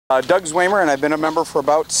Doug Zwamer, and I've been a member for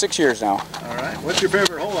about 6 years now. All right. What's your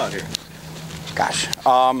favorite hole out here? Gosh,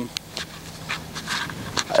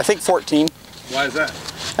 I think 14. Why is that?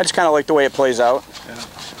 I just kind of like the way it plays out. Yeah.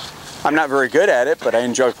 I'm not very good at it, but I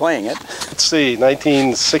enjoy playing it. Let's see,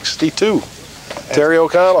 1962. Terry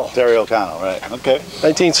O'Connell. Terry O'Connell, right. Okay.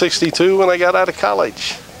 1962 when I got out of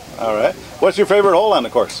college. All right. What's your favorite hole on the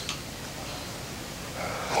course?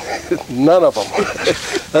 None of them.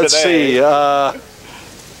 Let's see.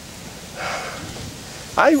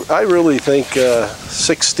 I really think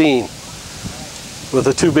 16. With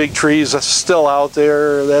the two big trees still out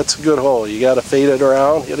there, that's a good hole. You got to fade it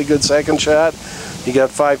around, hit a good second shot. You got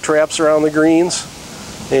 5 traps around the greens,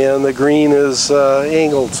 and the green is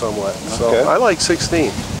angled somewhat. So okay. I like 16.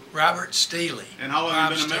 Robert Staley. And how long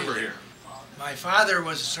have you been a member here? My father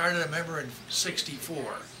started a member in '64.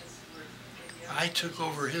 I took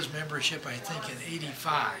over his membership, I think, in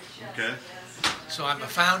 '85. Okay. So I'm a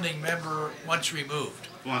founding member once removed.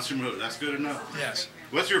 Once removed, that's good enough. Yes.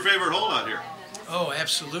 What's your favorite hole out here? Oh,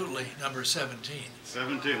 absolutely, number 17.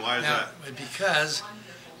 17, why is now, that? Because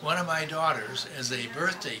one of my daughters, as a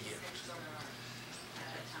birthday gift,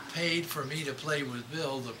 paid for me to play with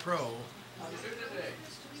Bill, the pro,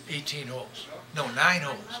 18 holes. No, 9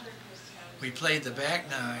 holes. We played the back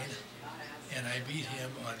 9, and I beat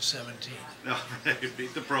him on 17. No, you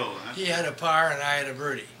beat the pro, huh? He had a par and I had a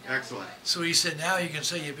birdie. Excellent. So he said, now you can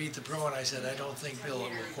say you beat the pro, and I said, I don't think, Bill, it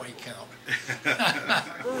will quite count.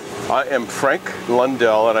 I am Frank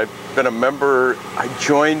Lundell, and I've been a member. I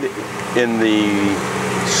joined in the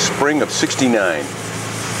spring of '69,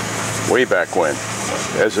 way back when,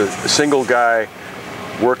 as a single guy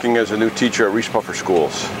working as a new teacher at Reese Puffer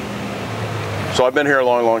Schools. So I've been here a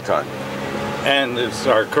long, long time. And it's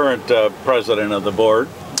our current president of the board.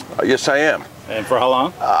 Yes, I am. And for how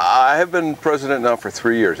long? I have been president now for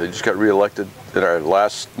 3 years. I just got reelected at our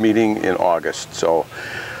last meeting in August. So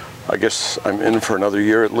I guess I'm in for another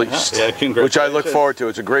year at least. Yeah, congratulations. Which I look forward to.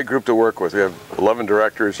 It's a great group to work with. We have 11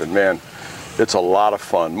 directors, and man, it's a lot of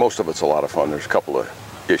fun. Most of it's a lot of fun. There's a couple of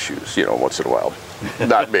issues, you know, once in a while.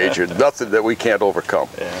 Not major. Nothing that we can't overcome.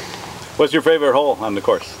 Yeah. What's your favorite hole on the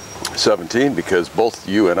course? 17, because both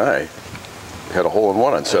you and I had a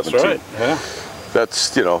hole-in-one on 17. That's right, yeah.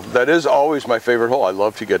 That's, you know, that is always my favorite hole. I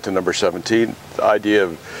love to get to number 17. The idea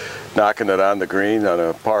of knocking it on the green on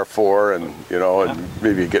a par 4 and, you know, and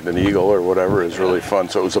maybe getting an eagle or whatever is really fun.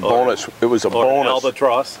 So it was a bonus. It was a bonus. An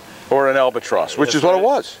albatross. Or an albatross, which is what it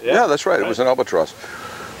was. Yeah, that's right. It was an albatross.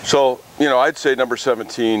 So, you know, I'd say number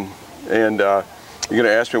 17. And you're going to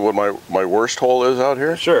ask me what my worst hole is out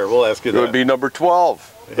here? Sure, we'll ask you that. It would be number 12.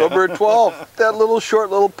 Number 12, that little short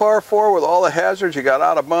little par 4 with all the hazards. You got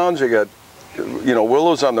out of bounds, you got, you know,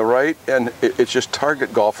 willows on the right, and it's just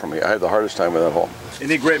target golf for me. I had the hardest time with that hole.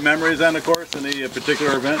 Any great memories on the course? Any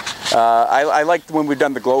particular event? I liked when we've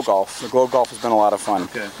done the glow golf. The glow golf has been a lot of fun.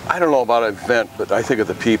 Okay. I don't know about an event, but I think of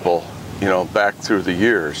the people, you know, back through the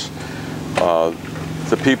years.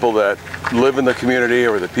 The people that live in the community,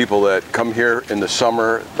 or the people that come here in the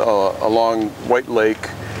summer along White Lake.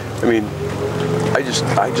 I mean, I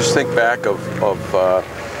just think back of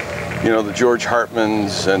you know, the George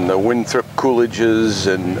Hartmans and the Winthrop Coolidges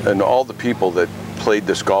and all the people that played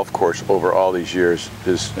this golf course over all these years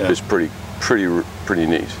is pretty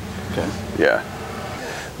neat. Okay. Yeah.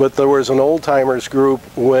 But there was an old-timers group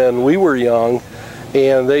when we were young,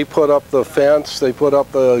 and they put up the fence, they put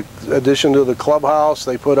up the addition to the clubhouse,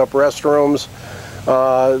 they put up restrooms.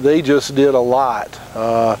 They just did a lot.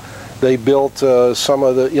 They built some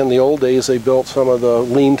of the, in the old days, they built some of the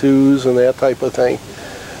lean-tos and that type of thing.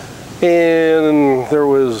 And there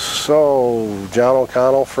was, John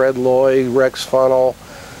O'Connell, Fred Loy, Rex Funnell,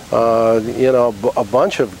 you know, a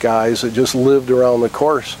bunch of guys that just lived around the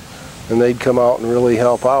course, and they'd come out and really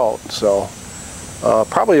help out. So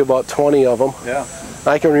probably about 20 of them. Yeah.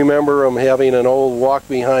 I can remember them having an old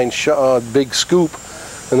walk-behind big scoop,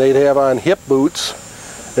 and they'd have on hip boots,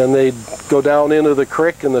 and they'd go down into the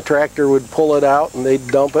creek, and the tractor would pull it out, and they'd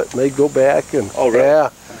dump it, and they'd go back, and oh, really? Yeah,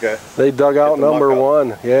 okay. They dug out number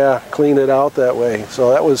 1, yeah, cleaned it out that way. So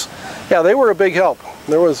that was, yeah, they were a big help.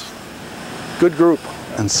 There was a good group.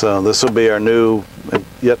 And so this will be our new,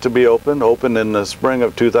 yet to be opened in the spring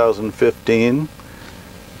of 2015,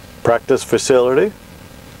 practice facility,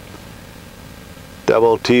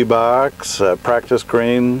 double tee box, practice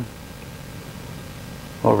green.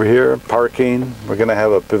 Over here, parking. We're going to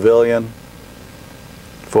have a pavilion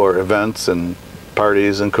for events and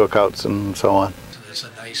parties and cookouts and so on. It's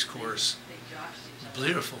a nice course, a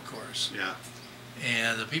beautiful course. Yeah.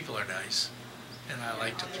 And the people are nice, and I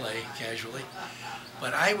like to play casually.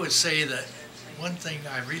 But I would say that one thing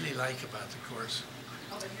I really like about the course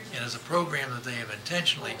and as a program that they have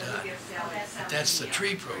intentionally done. But that's the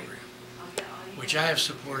tree program, which I have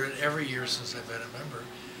supported every year since I've been a member.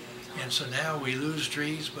 And so now we lose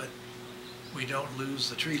trees, but we don't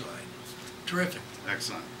lose the tree line. Terrific.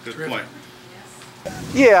 Excellent. Good Terrific. point.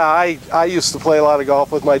 Yeah, I used to play a lot of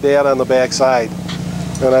golf with my dad on the backside,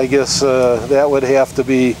 and I guess that would have to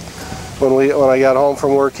be when I got home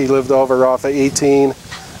from work. He lived over off of 18,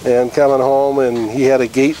 and coming home, and he had a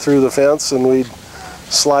gate through the fence, and we'd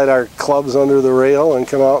slide our clubs under the rail and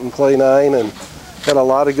come out and play 9, and had a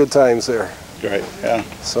lot of good times there. Great. Yeah.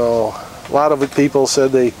 So a lot of people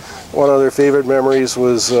said one of their favorite memories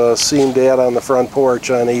was seeing Dad on the front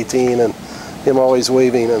porch on 18 and him always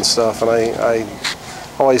waving and stuff, and I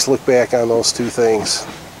always look back on those two things.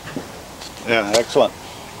 Yeah. Excellent.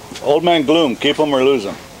 Old Man Gloom. Keep them or lose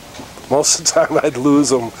them. Most of the time I'd lose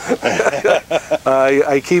them.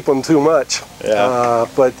 I keep them too much. Yeah.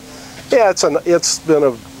 But yeah, it's been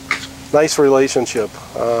a nice relationship.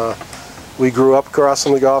 We grew up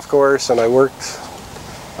crossing the golf course, and I worked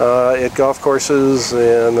at golf courses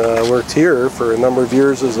and worked here for a number of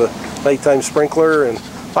years as a nighttime sprinkler, and a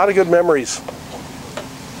lot of good memories.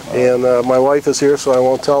 And my wife is here, so I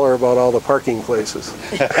won't tell her about all the parking places.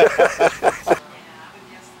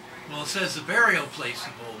 Well, it says the burial place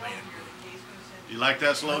of Old Man Gloom. You like that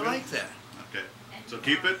I slogan? like that. Okay. So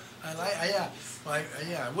keep it. Yeah. Well,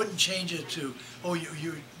 yeah, I wouldn't change it to, oh,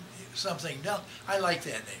 you something else. I like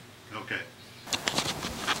that name. Okay.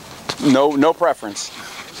 No preference.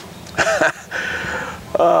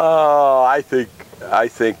 I think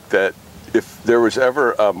that if there was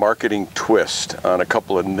ever a marketing twist on a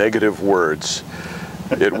couple of negative words,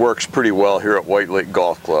 it works pretty well here at White Lake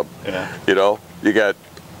Golf Club. Yeah. You know, you got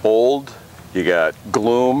old, you got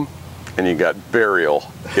gloom, and you got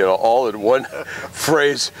burial, you know, all in one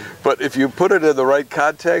phrase. But if you put it in the right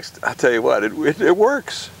context, I'll tell you what, it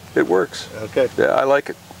works. It works. Okay. Yeah, I like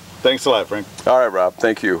it. Thanks a lot, Frank. All right, Rob,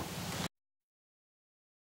 thank you.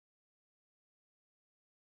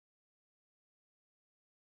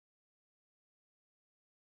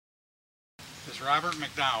 This is Robert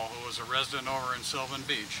McDowell, who was a resident over in Sylvan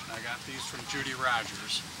Beach. I got these from Judy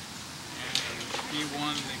Rogers. And he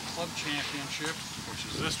won the club championship, which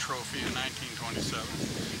is this trophy, in 1927.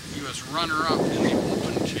 He was runner-up in the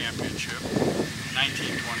Open Championship in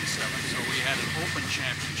 1927. So we had an Open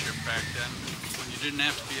Championship back then when you didn't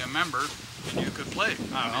have to be a member and you could play,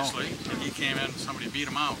 obviously. And he came in, somebody beat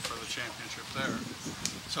him out for the championship there.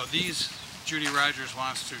 So these Judy Rogers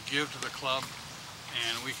wants to give to the club,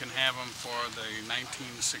 and we can have them for the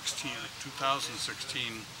 2016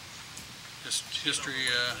 history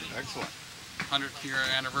Excellent. 100th year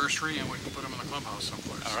anniversary, and we can put them in the clubhouse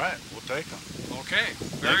someplace. All right, we'll take them. Okay,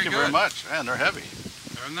 Thank you good. very much. Man, they're heavy.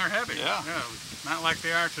 And they're heavy. Yeah. Not like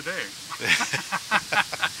they are today.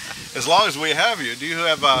 As long as we have you, do you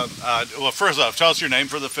have, well, first off, tell us your name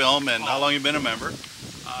for the film and how long you've been a member.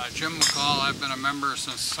 Jim McCall, I've been a member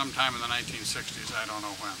since sometime in the 1960s. I don't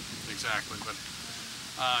know when exactly, but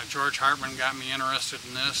George Hartman got me interested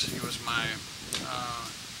in this. He was my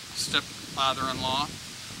stepfather-in-law,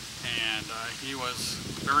 and he was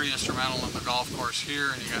very instrumental in the golf course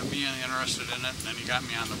here, and he got me interested in it, and then he got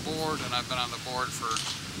me on the board, and I've been on the board for,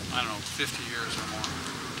 I don't know, 50 years or more.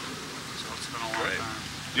 So it's been a long time.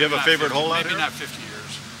 Do you have a favorite hole out here? Maybe not 50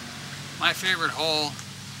 years. My favorite hole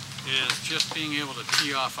is just being able to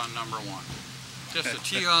tee off on number 1. Just to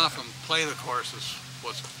tee off and play the course is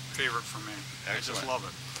what's favorite for me. I just love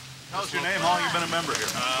it. Tell us your name, how long you've been a member here.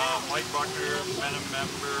 Mike Buckner, been a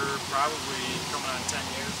member probably coming on 10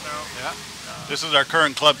 years now. Yeah. This is our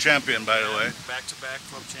current club champion, by the way. Back-to-back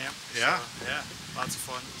club champ. Yeah? So, yeah, lots of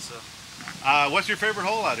fun. So, what's your favorite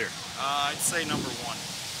hole out here? I'd say number 1.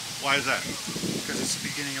 Why is that? Because it's the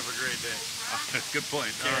beginning of a great day. Good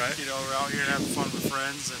point. All right. You know, we're out here having fun with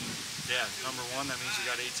friends, and yeah, number 1, that means you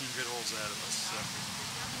got 18 good holes ahead of us. So.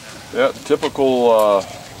 Yeah, typical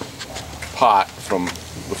pot from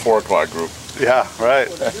the 4 o'clock group. Yeah, right.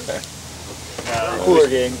 Cooler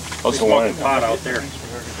gang. How's the wine? Pot out there.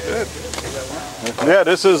 Yeah,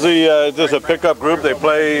 this is a pickup group. They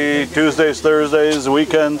play Tuesdays, Thursdays,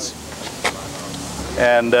 weekends,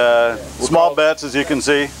 and small bets, as you can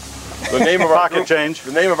see. The name of our Pocket group, change.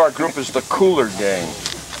 The name of our group is the Cooler Gang.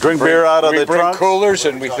 Drink beer out of the We bring trunk. coolers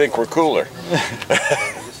and we think we're cooler.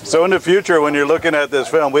 So in the future, when you're looking at this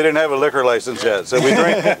film, we didn't have a liquor license yet, so we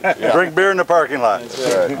drink beer in the parking lot.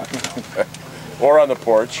 Right. Or on the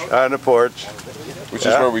porch. On the porch. Which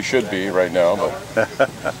is where we should be right now. But.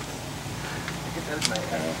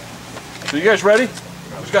 So you guys ready?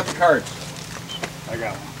 Who's got the cards? I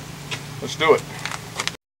got one. Let's do it.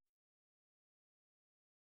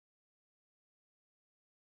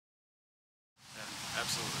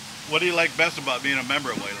 absolutely. What do you like best about being a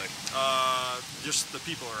member of White Lake? Just the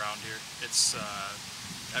people around here. It's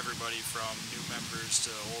everybody from new members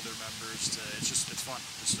to older members to it's fun.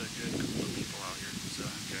 Just a good group of people out here. So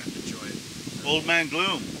enjoy it. Old Man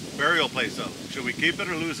Gloom, burial place though. Should we keep it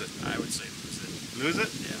or lose it? I would say lose it. Lose it?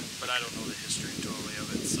 Yeah, but I don't know the history totally of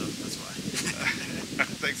it, so that's why.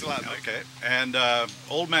 Thanks a lot. Okay. And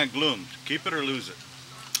Old Man Gloom, keep it or lose it?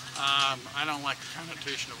 I don't like the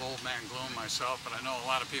connotation of Old Man Gloom myself, but I know a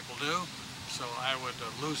lot of people do, so I would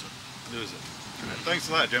lose it. Lose it. All right. Thanks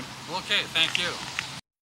a lot, Jim. Okay, thank you.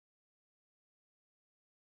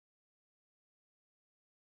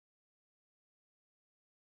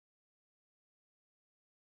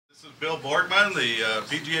 This is Bill Borgman, the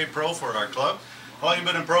PGA Pro for our club. How long have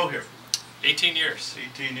you been in pro here? 18 years.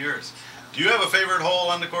 18 years. Do you have a favorite hole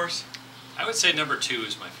on the course? I would say number 2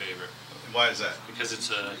 is my favorite. Why is that? Because it's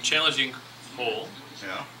a challenging hole,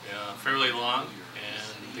 Yeah. fairly long,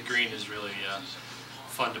 and the green is really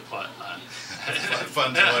fun to putt on.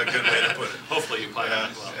 Fun's a good way to put it. Hopefully you putt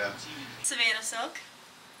on it well. Yeah. Savannah Silk.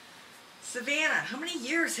 Savannah, how many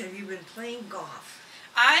years have you been playing golf?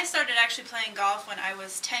 I started actually playing golf when I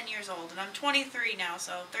was 10 years old, and I'm 23 now,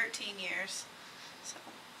 so 13 years. So.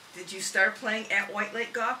 Did you start playing at White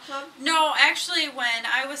Lake Golf Club? No, actually when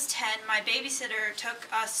I was 10, my babysitter took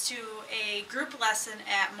us to a group lesson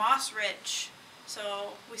at Moss Ridge.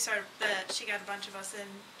 So we started, she got a bunch of us in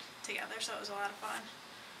together, so it was a lot of fun.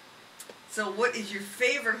 So what is your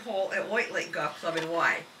favorite hole at White Lake Golf Club and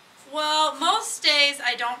why? Well, most days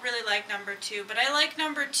I don't really like number 2, but I like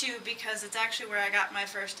number 2 because it's actually where I got my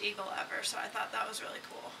first eagle ever, so I thought that was really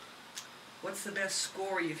cool. What's the best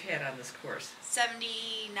score you've had on this course?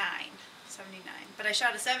 79. But I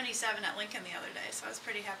shot a 77 at Lincoln the other day, so I was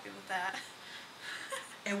pretty happy with that.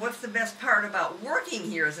 And what's the best part about working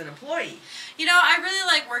here as an employee? You know, I really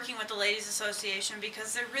like working with the Ladies Association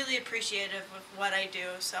because they're really appreciative of what I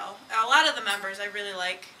do. So a lot of the members I really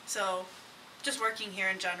like. So just working here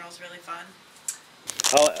in general is really fun.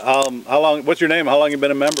 How long? What's your name? How long have you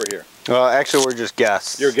been a member here? Actually, we're just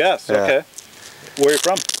guests. You're guests. Yeah. Okay. Where are you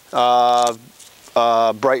from?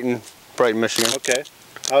 Brighton, Michigan. Okay.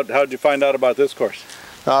 How'd you find out about this course?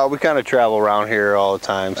 We kind of travel around here all the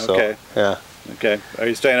time. So, okay. Yeah. Okay. Are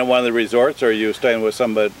you staying at one of the resorts, or are you staying with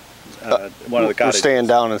somebody, one of the cottages? We're staying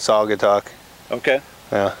down in Saugatuck. Okay.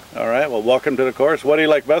 Yeah. All right. Well, welcome to the course. What do you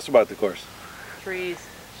like best about the course? Trees,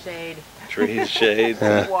 shade. Trees, shade.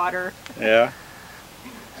 Yeah. Water. Yeah.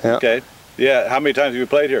 Yeah. Okay. Yeah. How many times have you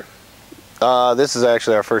played here? This is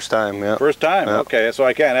actually our first time. Yeah. First time. Yeah. Okay. So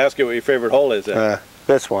I can't ask you what your favorite hole is.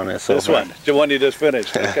 This one is. So this far. one. The one you just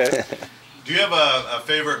finished. Okay. Do you have a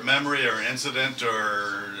favorite memory or incident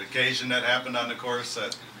or occasion that happened on the course?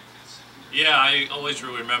 Yeah, I always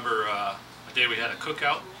remember a day we had a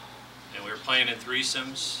cookout, and we were playing in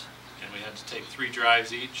threesomes, and we had to take 3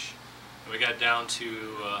 drives each. And we got down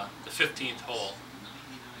to the 15th hole,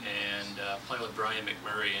 and playing with Brian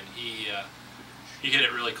McMurray, and he hit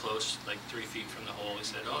it really close, like 3 feet from the hole. He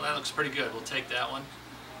said, "Oh, that looks pretty good. We'll take that one."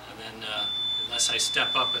 And then, unless I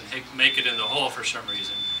step up and make it in the hole for some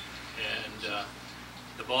reason, and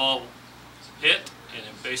the ball hit, and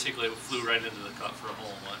it basically flew right into the cup for a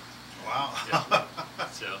hole in one. Wow.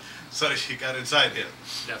 Yeah. So she got inside hit.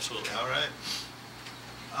 Absolutely. All right.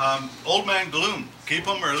 Old Man Gloom, keep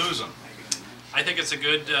them or lose them? I think it's a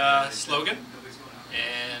good slogan,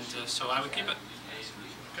 and so I would keep it.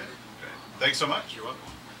 Okay. Thanks so much. You're welcome.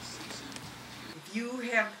 If you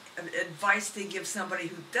have advice to give somebody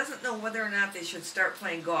who doesn't know whether or not they should start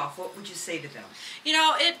playing golf, what would you say to them? You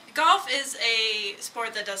know, golf is a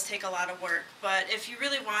sport that does take a lot of work, but if you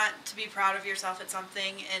really want to be proud of yourself at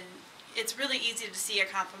something, and it's really easy to see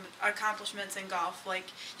accomplishments in golf,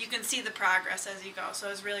 like you can see the progress as you go, so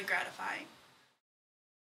it's really gratifying.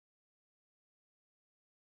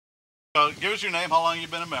 Give us your name, how long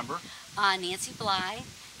you've been a member? Nancy Bly,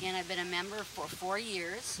 and I've been a member for 4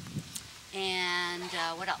 years. And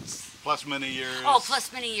what else? Plus many years. Oh,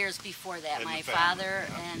 plus many years before that. And My the father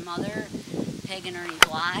and mother, Peg and Ernie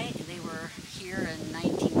Bly, they were here in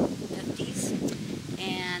 1950s.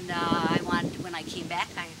 And when I came back,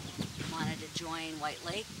 I wanted to join White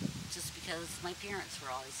Lake just because my parents were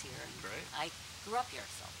always here. And Great. I grew up here,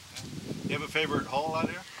 so. Do you have a favorite hole out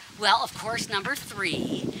here? Well, of course, number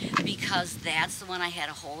 3, because that's the one I had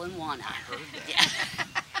a hole-in-one on. Yeah.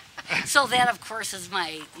 So that, of course, is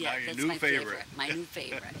my that's my favorite. My new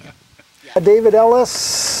favorite. Yeah. David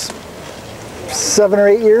Ellis, 7 or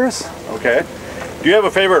 8 years. Okay. Do you have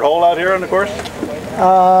a favorite hole out here on the course?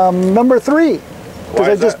 Number 3,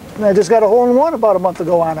 because I just got a hole-in-one about a month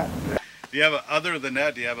ago on it. Do you have other than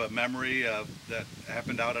that? Do you have a memory that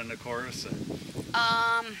happened out on the course?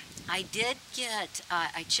 I did get,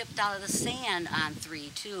 I chipped out of the sand on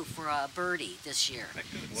 3 too for a birdie this year.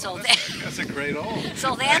 Well, so that's a great hole.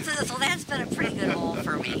 so that's been a pretty good hole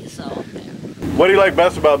for me. So. What do you like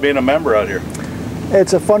best about being a member out here?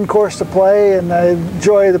 It's a fun course to play, and I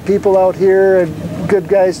enjoy the people out here and good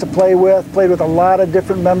guys to play with. Played with a lot of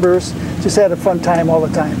different members. Just had a fun time all the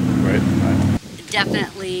time. Right.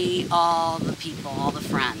 Definitely all the people, all the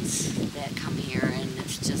friends that come here, and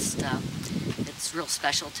it's just, it's real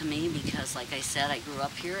special to me because, like I said, I grew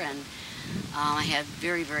up here and I have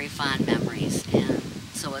very, very fond memories, and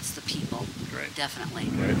so it's the people. Great. Definitely.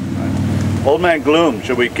 Great. Right. Old Man Gloom,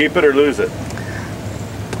 should we keep it or lose it?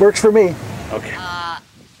 Works for me. Okay.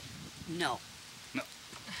 No. No.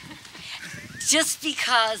 Just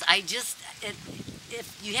because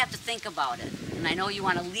if you have to think about it, and I know you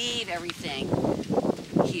want to leave everything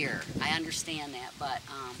here, I understand that, but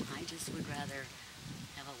I just would rather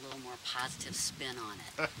have a little more positive spin on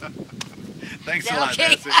it. Thanks Is a that lot, okay?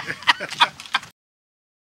 Nancy.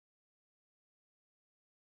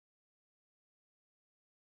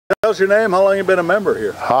 What's your name? How long you been a member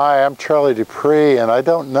here? Hi, I'm Charlie Dupree, and I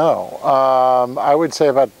don't know. I would say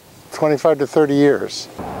about 25 to 30 years.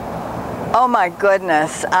 Oh my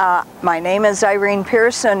goodness. My name is Irene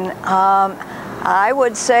Pearson. I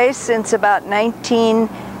would say since about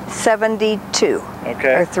 1972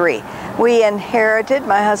 or 3. We inherited,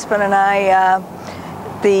 my husband and I,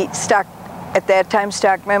 the stock, at that time,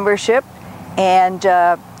 stock membership. And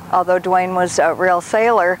although Dwayne was a real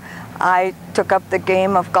sailor, I took up the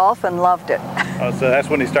game of golf and loved it. Oh, so that's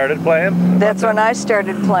when he started playing? That's when I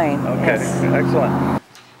started playing. Okay, yes. Excellent.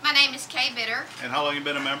 My name is Kay Bitter. And how long you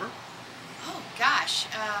been a member? Oh gosh,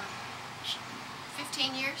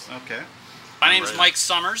 15 years. Okay. My name is Mike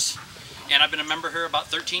Summers, and I've been a member here about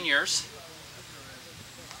 13 years.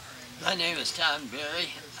 My name is Tom Berry.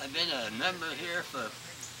 I've been a member here for,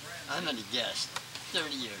 I'm a guest,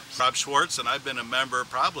 30 years. Rob Schwartz, and I've been a member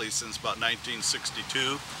probably since about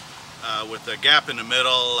 1962, with a gap in the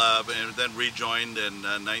middle, and then rejoined in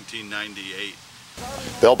 1998.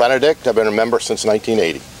 Bill Benedict, I've been a member since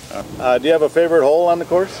 1980. Do you have a favorite hole on the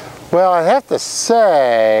course? Well, I have to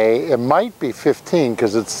say it might be 15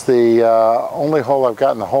 because it's the only hole I've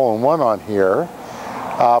gotten the hole-in-one on here.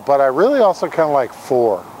 But I really also kind of like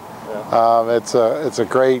 4. Yeah. It's a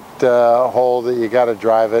great hole that you got to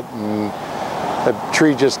drive it, and the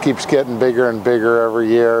tree just keeps getting bigger and bigger every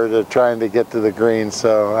year to trying to get to the green.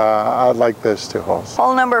 So I like those 2 holes.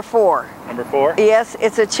 Hole number 4. Number 4? Yes,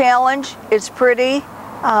 it's a challenge. It's pretty.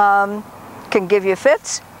 Can give you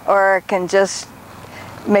fits, or it can just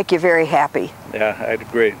make you very happy. Yeah, I'd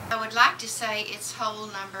agree. I would like to say it's hole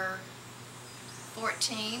number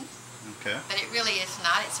 14. Okay. But it really is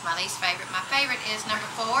not. It's my least favorite. My favorite is number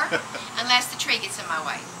 4, unless the tree gets in my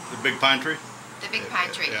way. The big pine tree? The big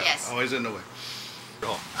pine tree, yeah, yes. Always in the way.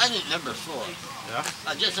 I think number 4. Yeah?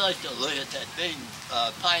 I just like to look at that big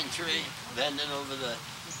pine tree bending over the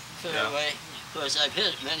fairway. Of course, I've hit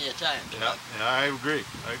it many a time. Yeah, I agree.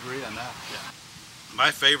 I agree on that. Yeah. My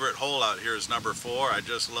favorite hole out here is number 4. I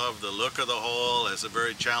just love the look of the hole. It's a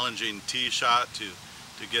very challenging tee shot to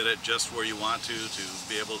get it just where you want to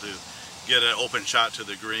be able to get an open shot to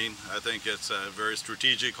the green. I think it's a very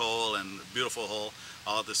strategic hole and beautiful hole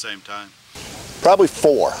all at the same time. Probably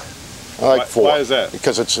 4. I like 4. Why is that?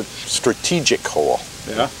 Because it's a strategic hole.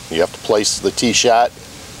 Yeah. You have to place the tee shot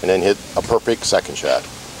and then hit a perfect second shot.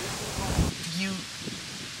 You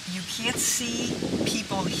can't see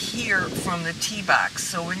people here from the tee box.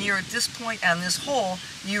 So when you're at this point on this hole,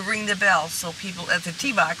 you ring the bell so people at the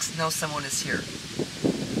tee box know someone is here.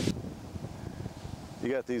 You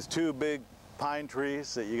got these 2 big pine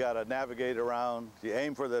trees that you got to navigate around. You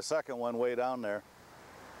aim for the second one way down there.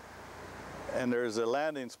 And there's a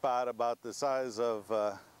landing spot about the size of,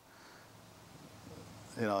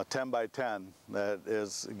 you know, 10 by 10 that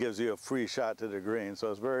gives you a free shot to the green. So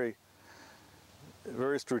it's very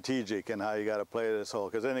strategic in how you got to play this hole,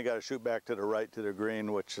 because then you got to shoot back to the right to the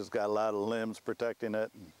green, which has got a lot of limbs protecting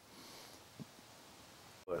it.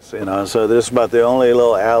 You know, so this is about the only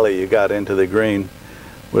little alley you got into the green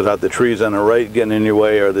without the trees on the right getting in your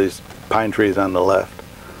way or these pine trees on the left.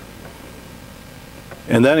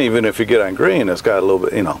 And then even if you get on green, it's got a little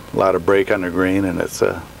bit, you know, a lot of break on the green, and it's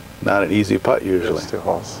not an easy putt usually. Just 2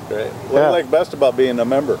 holes. Great. What do you like best about being a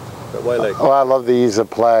member at White Lake? Oh, I love the ease of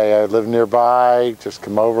play. I live nearby, just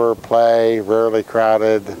come over, play, rarely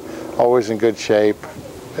crowded, always in good shape.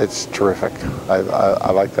 It's terrific.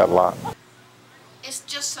 I like that a lot. It's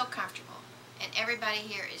just so comfortable, and everybody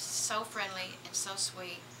here is so friendly and so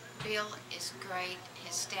sweet. Bill is great.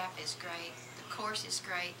 His staff is great. The course is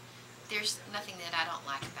great. There's nothing that I don't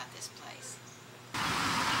like about this place.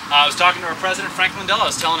 I was talking to our president, Frank Lindell. I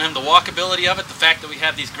was telling him the walkability of it, the fact that we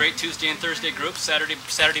have these great Tuesday and Thursday groups,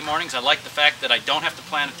 Saturday mornings. I like the fact that I don't have to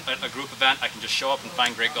plan a group event. I can just show up and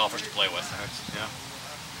find great golfers to play with. Yeah.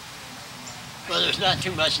 Well, there's not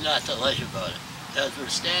too much not to like about it. As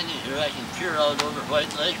we're standing here, I can peer out over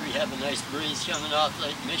White Lake. We have a nice breeze coming off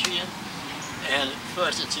Lake Michigan. And of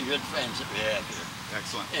course, it's the good friends that we have here.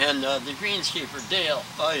 Excellent. And the greenskeeper, Dale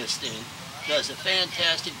Augustine, does a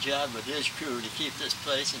fantastic job with his crew to keep this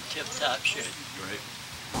place in tip-top shape. Great.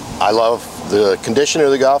 I love the condition of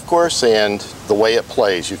the golf course and the way it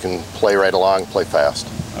plays. You can play right along, play fast.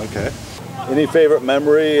 Okay. Any favorite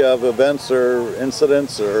memory of events or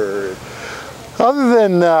incidents or? Other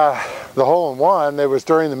than the hole-in-one, it was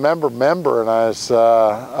during the member, and I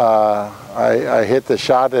hit the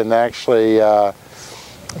shot, and actually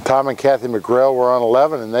Tom and Kathy McGrail were on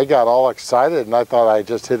 11, and they got all excited, and I thought I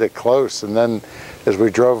just hit it close. And then as we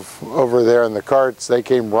drove over there in the carts, they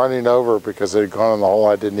came running over because they'd gone on the hole.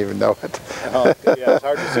 I didn't even know it. Oh, yeah, it's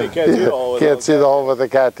hard to see. Can't see the hole. Can't see the hole with the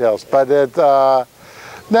cattails. But it, no,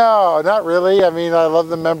 not really. I mean, I love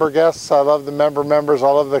the member guests. I love the members. I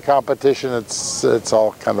love the competition. It's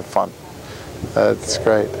all kind of fun. It's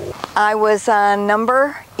great. I was on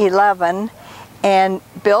number 11, and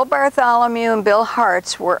Bill Bartholomew and Bill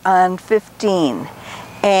Hartz were on 15.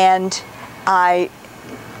 And I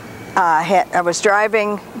was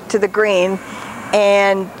driving to the green,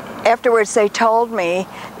 and afterwards they told me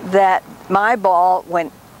that my ball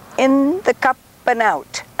went in the cup and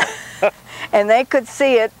out. And they could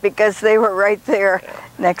see it because they were right there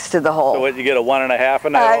next to the hole. So what, you get a 1.5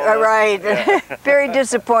 in that hole? Right. Yeah. Very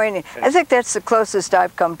disappointing. I think that's the closest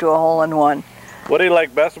I've come to a hole-in-one. What do you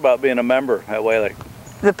like best about being a member at White Lake?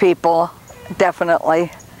 The people,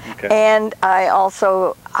 definitely. Okay. And I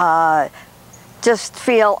also just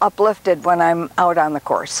feel uplifted when I'm out on the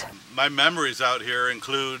course. My memories out here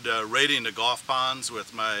include raiding the golf ponds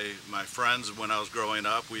with my friends when I was growing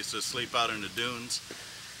up. We used to sleep out in the dunes,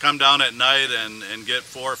 come down at night and get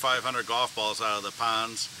 400 or 500 golf balls out of the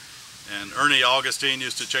ponds. And Ernie Augustine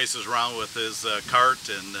used to chase us around with his cart,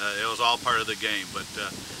 and it was all part of the game. But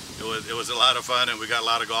it was a lot of fun, and we got a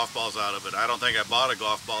lot of golf balls out of it. I don't think I bought a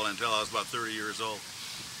golf ball until I was about 30 years old.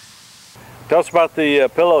 Tell us about the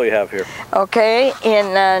pillow you have here. Okay, in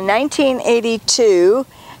 1982,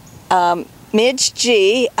 Midge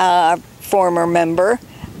G, former member,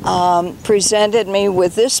 presented me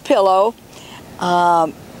with this pillow.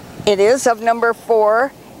 It is of number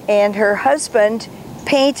 4, and her husband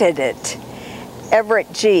painted it,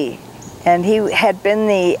 Everett G. And he had been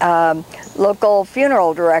the local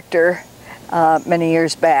funeral director many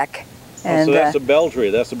years back. And so that's the bell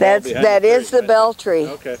tree. That's the bell behind that the is tree. the bell tree.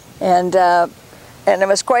 Okay. And it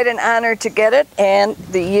was quite an honor to get it. And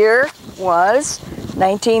the year was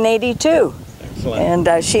 1982. Excellent.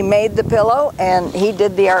 And she made the pillow, and he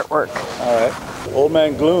did the artwork. All right. Old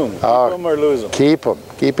Man Gloom. Keep him or lose him? Keep him.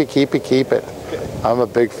 Keep it, keep it, keep it. I'm a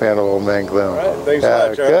big fan of Old Man Gloom. All right. Thanks a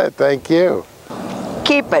lot, Charlie. Good. Thank you.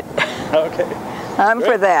 Keep it. Okay. I'm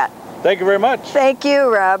Great. for that. Thank you very much. Thank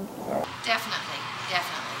you, Rob. Definitely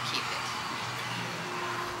keep it.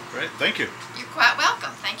 Great. Thank you. You're quite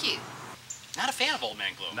welcome. Thank you. Not a fan of Old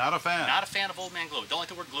Man Gloom. Not a fan. Not a fan of Old Man Gloom. Don't like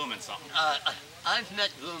the word gloom in something. I've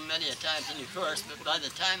met Gloom many a times in the course, but by the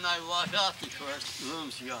time I walk off the course,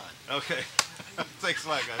 Gloom's gone. Okay. Thanks a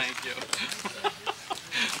lot, guys. Thank you.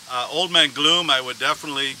 Old Man Gloom, I would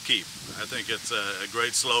definitely keep. I think it's a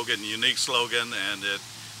great slogan, unique slogan, and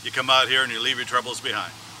you come out here and you leave your troubles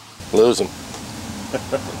behind. Lose them.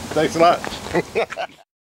 Thanks a lot.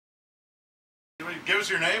 Give us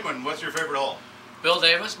your name and what's your favorite hole? Bill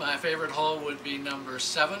Davis, my favorite hole would be number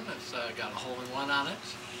 7. It's got a hole-in-one on it.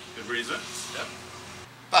 Good reason. Yep.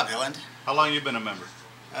 Bob Hilland. How long you been a member?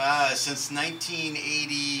 Since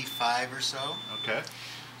 1985 or so. Okay.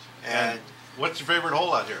 And what's your favorite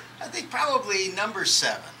hole out here? I think probably number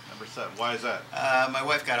 7. Number 7. Why is that? My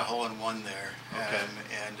wife got a hole-in-one there. Okay.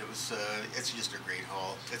 And it's just a great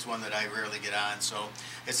hole. It's one that I rarely get on, so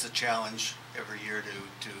it's a challenge every year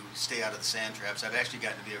to stay out of the sand traps. I've actually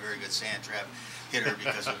gotten to be a very good sand trap hitter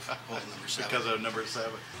because of hole number 7. Because of number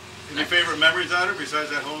 7. Any favorite memories out here besides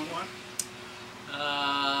that hole-in-one?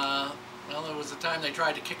 Well, there was a time they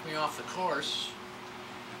tried to kick me off the course.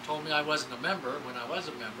 Told me I wasn't a member when I was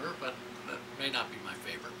a member, but that may not be my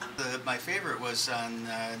favorite. My favorite was on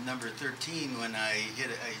number 13 when I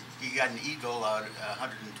he got an eagle out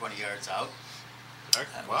 120 yards out.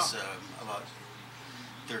 That was about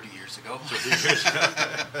 30 years ago. 30 years ago.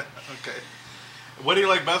 Okay. What do you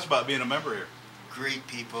like best about being a member here? Great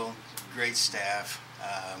people, great staff,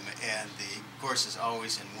 and the course is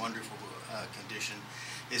always in wonderful condition.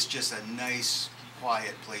 It's just a nice,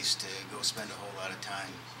 quiet place to go spend a whole lot of time.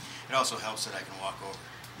 It also helps that I can walk over.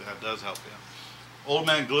 That does help, yeah. Old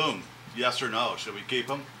Man Gloom, yes or no? Should we keep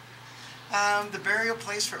him? The burial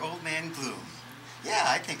place for Old Man Gloom. Yeah,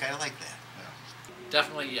 I think I like that.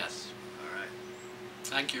 Definitely yes. All right.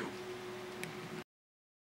 Thank you.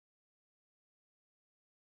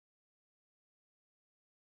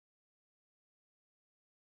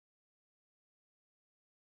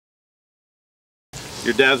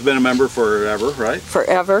 Your dad's been a member forever, right?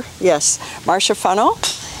 Forever, yes. Marcia Funnell.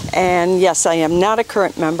 And yes, I am not a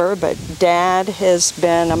current member, but Dad has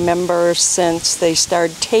been a member since they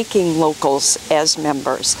started taking locals as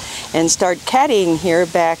members and started caddying here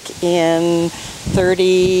back in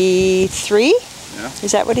 33? Yeah.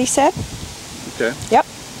 Is that what he said? Okay. Yep.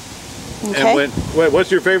 Okay. And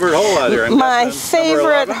what's your favorite hole out here? My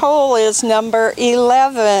favorite hole is number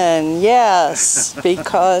 11, yes,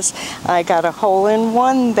 because I got a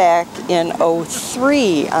hole-in-one back in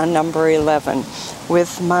 '03 on number 11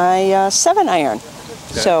 with my 7-iron.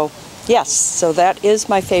 Okay. So, yes, so that is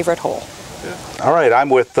my favorite hole. Yeah. All right,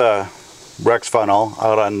 I'm with Rex Funnell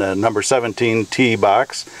out on the number 17 tee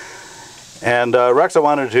box. And Rex, I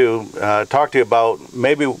wanted to talk to you about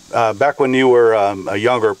maybe back when you were a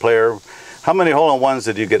younger player, how many hole-in-ones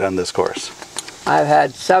did you get on this course? I've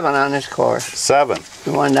had 7 on this course. 7?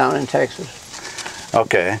 The one down in Texas.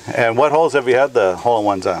 Okay, and what holes have you had the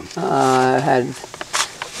hole-in-ones on? I've had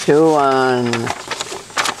 2 on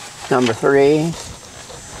number 3,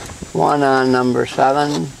 1 on number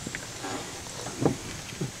 7,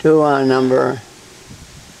 2 on number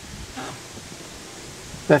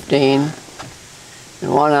 15,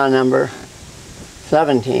 and 1 on number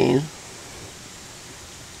 17.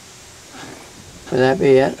 Would that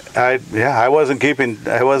be it? I wasn't keeping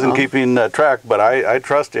track, but I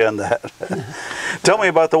trust you on that. Tell me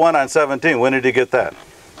about the one on 17. When did you get that?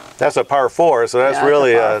 That's a par 4, so that's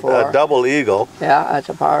really a double eagle. Yeah, that's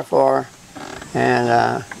a par 4,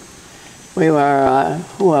 and we were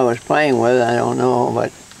who I was playing with, I don't know,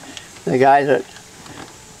 but the guys that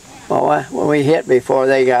when we hit before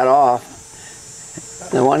they got off,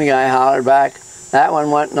 the one guy hollered back, "That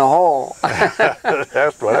one went in the hole."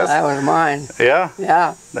 That was mine. Yeah.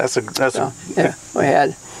 Yeah. Yeah, we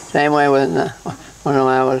had same way with when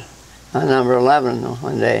I was on number 11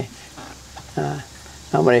 one day.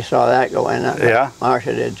 Somebody saw that go in. Yeah.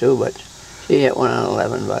 Marcia did too, but she hit one on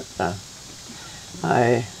 11. But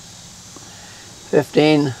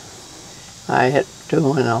 15, I hit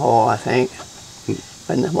 2 in the hole, I think.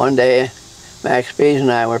 And one day, Max Spees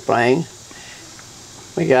and I were playing.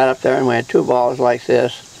 We got up there and we had 2 balls like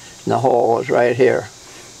this, and the hole was right here.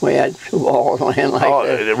 We had 2 balls laying like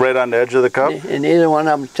this. Right on the edge of the cup? And neither one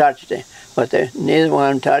of them touched it. But neither one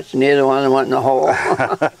of them touched, neither one of them went in the hole.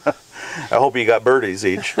 I hope you got birdies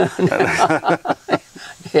each.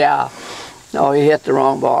 Yeah. No, he hit the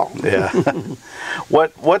wrong ball. Yeah.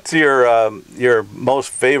 What's your most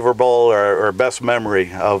favorable or best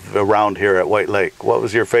memory of a round here at White Lake? What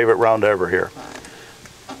was your favorite round ever here?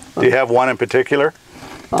 Do you have one in particular?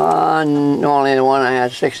 Only the one I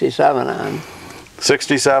had 67 on.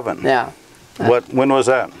 67? Yeah. When was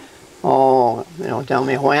that? Oh, you don't tell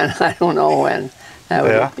me when. I don't know when. That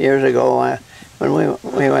was years ago. When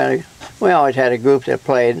we always had a group that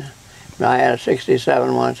played. I had a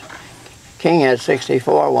 67 once. King had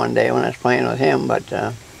 64 one day when I was playing with him, but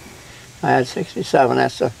I had 67.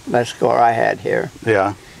 That's the best score I had here.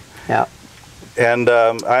 Yeah. Yeah. And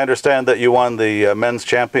I understand that you won the men's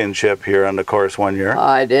championship here on the course one year.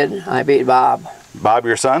 I did. I beat Bob. Bob,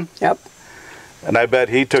 your son? Yep. And I bet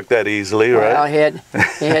he took that easily, right? Well, he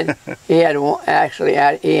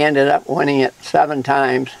ended up winning it 7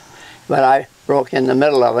 times, but I broke in the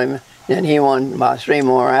middle of him. Then he won about 3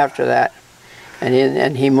 more after that,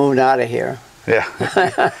 and he moved out of here. Yeah.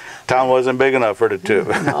 Town wasn't big enough for the 2.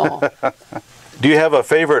 No. Do you have a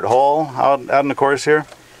favorite hole out on the course here?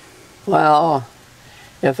 Well,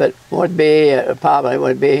 if it would be, it probably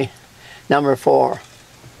would be number 4.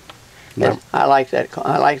 No. I like that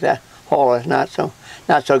hole. It's not so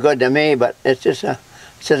good to me, but it's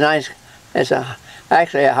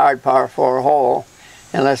actually a hard par 4 hole,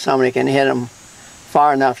 unless somebody can hit them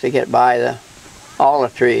far enough to get by all the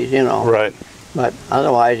trees, you know. Right. But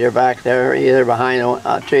otherwise, you're back there either behind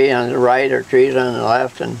a tree on the right or trees on the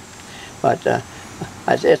left, but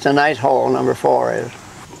it's a nice hole. Number 4 is.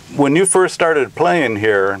 When you first started playing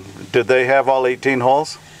here, did they have all 18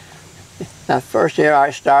 holes? The first year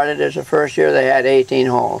I started is the first year they had 18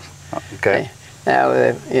 holes. Okay.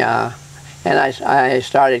 Yeah, and I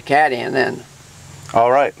started caddying then. All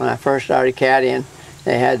right. When I first started caddying,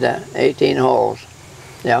 they had 18 holes.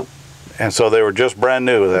 Yep. And so they were just brand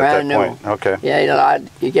new at that point. Okay. Yeah,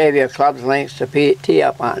 you gave you clubs links to tee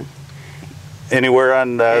up on. Anywhere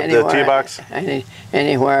on the tee box?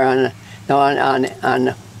 Anywhere on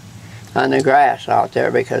the grass out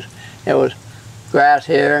there, because it was grass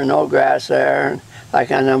here and no grass there. And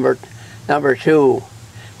like on number 2,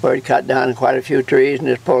 where he cut down quite a few trees and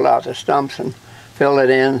just pulled out the stumps and filled it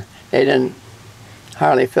in. They didn't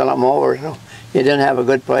hardly fill them over, so you didn't have a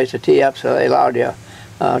good place to tee up, so they allowed you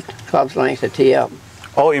club's length to tee up.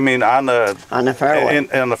 Oh, you mean on the fairway?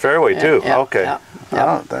 On the fairway too. Yeah, okay.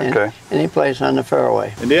 Yeah, oh, okay. Any place on the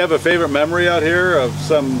fairway. And do you have a favorite memory out here of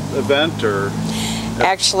some event or?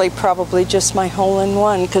 Actually, probably just my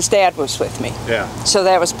hole-in-one, because Dad was with me. Yeah. So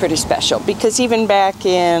that was pretty special, because even back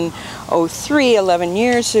in 03, 11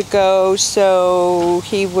 years ago, so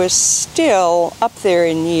he was still up there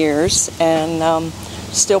in years and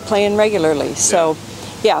still playing regularly. So,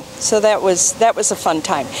 yeah, so that was a fun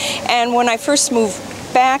time. And when I first moved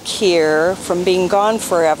back here from being gone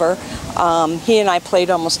forever, he and I played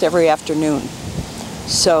almost every afternoon.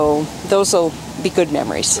 So those will be good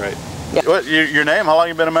memories. Right. Yeah. What, your name? How long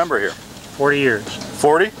you been a member here? 40 years.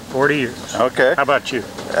 40? 40 years. Okay. How about you?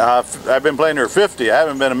 I've been playing here 50. I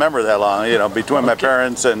haven't been a member that long, you know, between my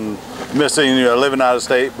parents and missing, living out of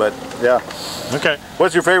state, but yeah. Okay.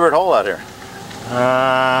 What's your favorite hole out here?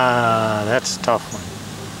 That's a tough one.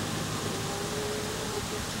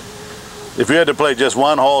 If you had to play just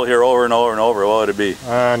one hole here over and over and over, what would it be?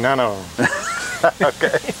 None of them.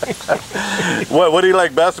 Okay. What do you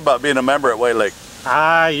like best about being a member at White Lake?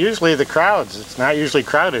 Usually the crowds. It's not usually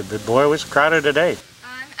crowded, but boy, it was crowded today.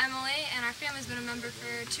 I'm Emily, and our family's been a member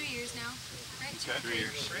for 2 years now, right? Okay. 3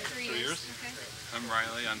 years. 3 years. Okay. I'm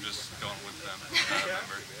Riley. I'm just going with them. Not a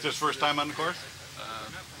member. Just first time on the course?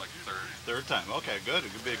 Like third. Third time. Okay, good.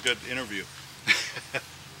 It could be a good interview.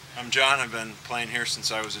 I'm John. I've been playing here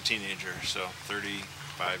since I was a teenager, so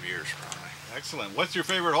 35 years probably. Excellent. What's your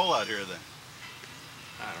favorite hole out here then?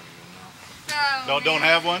 I don't even know. Oh, don't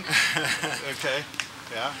have one? Okay.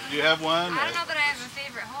 Yeah. You have one? I don't know that I have a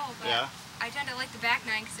favorite hole, but yeah. I tend to like the back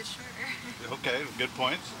nine because it's shorter. Okay, good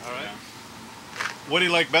points. All right. What do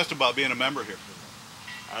you like best about being a member here?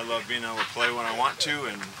 I love being able to play when I want to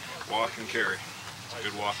and walk and carry. It's a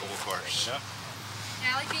good walkable course. Yeah.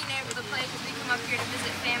 Yeah, I like being able to play because we come up here to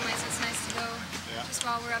visit family, so it's nice to go just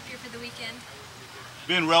while we're up here for the weekend.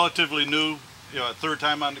 Being relatively new, a third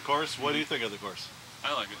time on the course, what do you think of the course?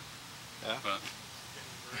 I like it. Yeah. But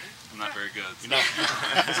I'm not very good. You're not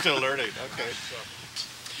still learning. Okay.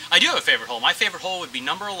 I do have a favorite hole. My favorite hole would be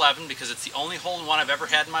number 11 because it's the only hole-in-one I've ever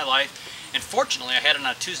had in my life. And fortunately, I had it on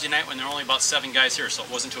a Tuesday night when there were only about 7 guys here, so it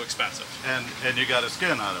wasn't too expensive. And you got a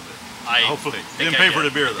skin out of it. Hopefully. You didn't I pay for the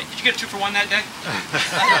beer though. Did you get a 2 for 1 that day?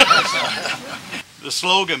 The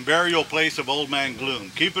slogan, burial place of old man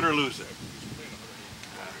gloom. Keep it or lose it.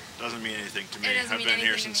 Doesn't mean anything to me. Doesn't I've mean been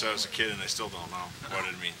here anything since I was a kid and I still don't know what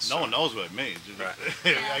it means. No one knows what it means. Right.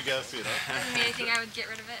 I guess, Doesn't mean anything. I would get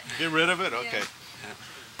rid of it. Get rid of it? Okay.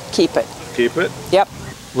 Keep it. Keep it? Yep.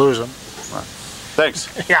 Lose them. Thanks.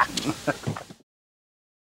 Yeah.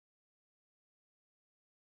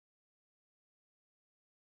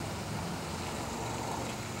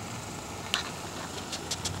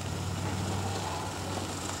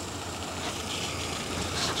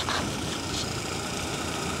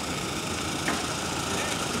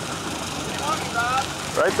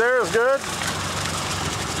 Right there is good.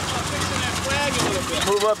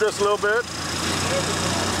 Move up just a little bit.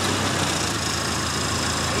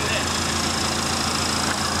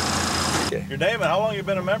 Okay. Your name and how long you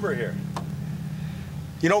been a member here?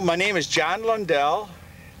 My name is John Lundell,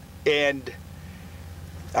 and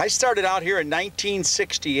I started out here in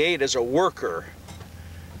 1968 as a worker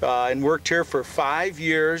and worked here for 5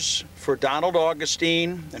 years for Donald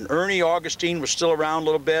Augustine, and Ernie Augustine was still around a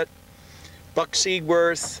little bit. Buck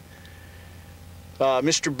Seaworth,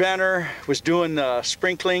 Mr. Benner was doing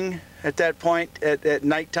sprinkling at that point at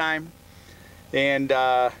nighttime, and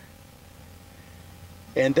then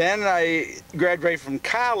I graduated from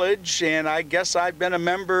college, and I guess I've been a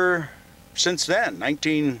member since then,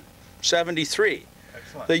 1973.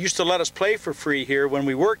 Excellent. They used to let us play for free here when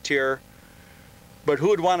we worked here, but who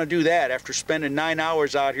would want to do that after spending 9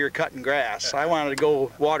 hours out here cutting grass? I wanted to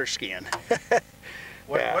go water skiing.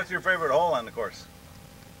 What's your favorite hole on the course?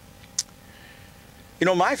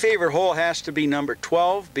 My favorite hole has to be number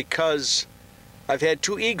 12 because I've had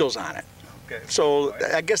 2 eagles on it. Okay. So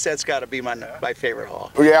I guess that's got to be my favorite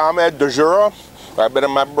hole. Yeah, I'm Ed DeJura. I've been a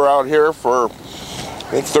member out here for,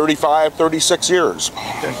 I think, 35, 36 years.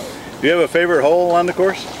 Okay. Do you have a favorite hole on the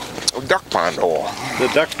course? duck pond hole. The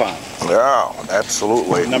duck pond. Yeah,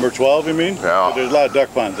 absolutely. Number 12, you mean? Yeah. There's a lot of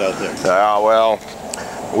duck ponds out there. Yeah, well,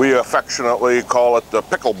 we affectionately call it the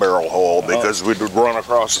pickle barrel hole because we'd run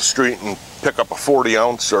across the street and pick up a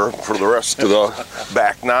 40-ouncer for the rest of the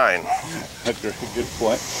back 9. That's a good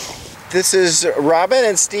point. This is Robin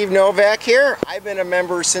and Steve Novak here. I've been a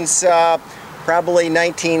member since probably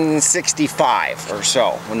 1965 or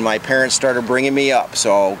so, when my parents started bringing me up.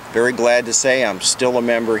 So very glad to say I'm still a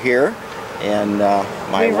member here. And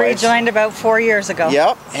we rejoined about 4 years ago.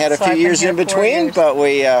 Yep, had a few years in between, but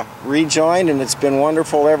we rejoined, and it's been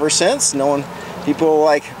wonderful ever since, knowing people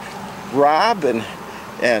like Rob and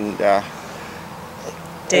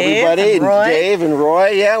Dave everybody, and Roy. Dave and Roy.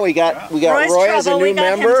 Yeah, we got Roy's Roy as a new we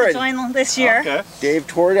got member. Him to join this year. Okay. Dave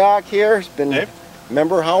Twardock here has been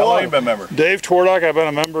member. How long? you been a member? Dave Twardock. I've been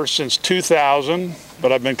a member since 2000,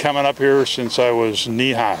 but I've been coming up here since I was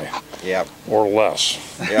knee high. Yep. Or less.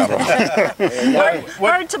 Yeah.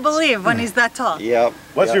 Hard to believe when he's that tall. Yep.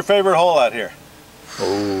 What's your favorite hole out here?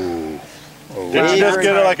 Oh. Did you just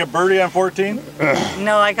get like a birdie on 14?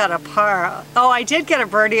 No, I got a par. Oh, I did get a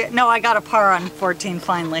birdie. No, I got a par on 14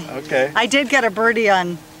 finally. Okay. I did get a birdie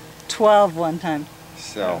on 12 one time.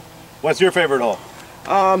 So. What's your favorite hole?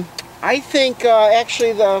 I think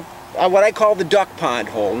actually the what I call the duck pond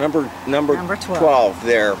hole, number 12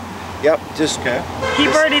 there. Yep, just He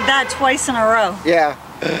birdied that twice in a row. Yeah.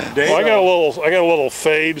 Well, I got a little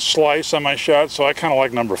fade slice on my shot, so I kind of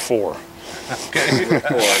like number 4. Okay.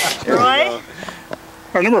 Roy?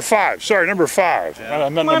 Or number 5. Sorry, number 5. Yeah. I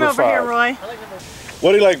meant Come on number over 5. here, Roy.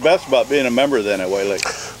 What do you like best about being a member then at White Lake?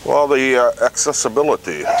 Well, the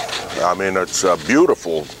accessibility. I mean, it's a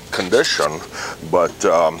beautiful condition, but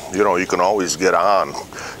you know, you can always get on.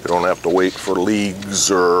 You don't have to wait for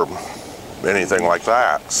leagues or anything like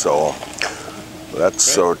that. So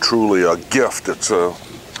that's truly a gift. It's a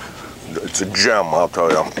gem, I'll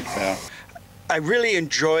tell you. Yeah. I really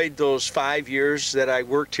enjoyed those 5 years that I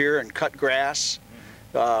worked here and cut grass.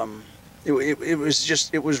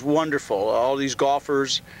 It was wonderful. All these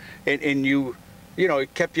golfers, and you know,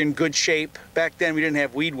 it kept you in good shape. Back then we didn't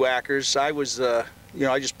have weed whackers. I was, you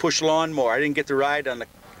know, I just pushed lawnmower. I didn't get to ride on the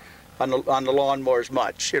lawnmower as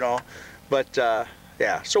much, you know. But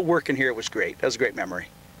yeah, so working here was great. That was a great memory.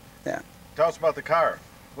 Yeah. Tell us about the car.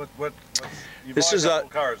 You've This bought is a couple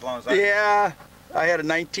cars as long as I Yeah. I had a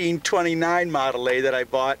 1929 Model A that I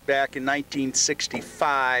bought back in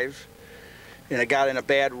 1965, and I got in a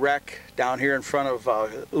bad wreck down here in front of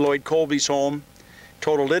Lloyd Colby's home,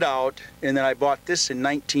 totaled it out, and then I bought this in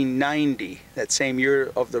 1990, that same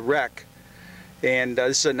year of the wreck, and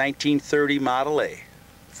this is a 1930 Model A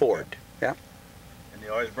Ford. Yeah. And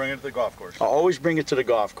you always bring it to the golf course. I'll always bring it to the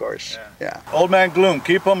golf course. Yeah. Old Man Gloom,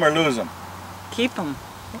 keep them or lose them? Keep them.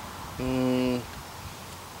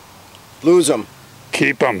 Lose them.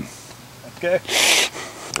 Keep them. Okay.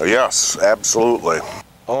 Yes, absolutely.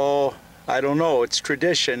 Oh, I don't know. It's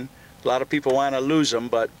tradition. A lot of people want to lose them,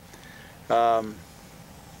 but I'm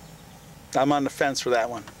on the fence for that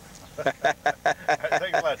one.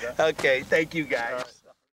 Thanks a lot, John. Okay, thank you guys.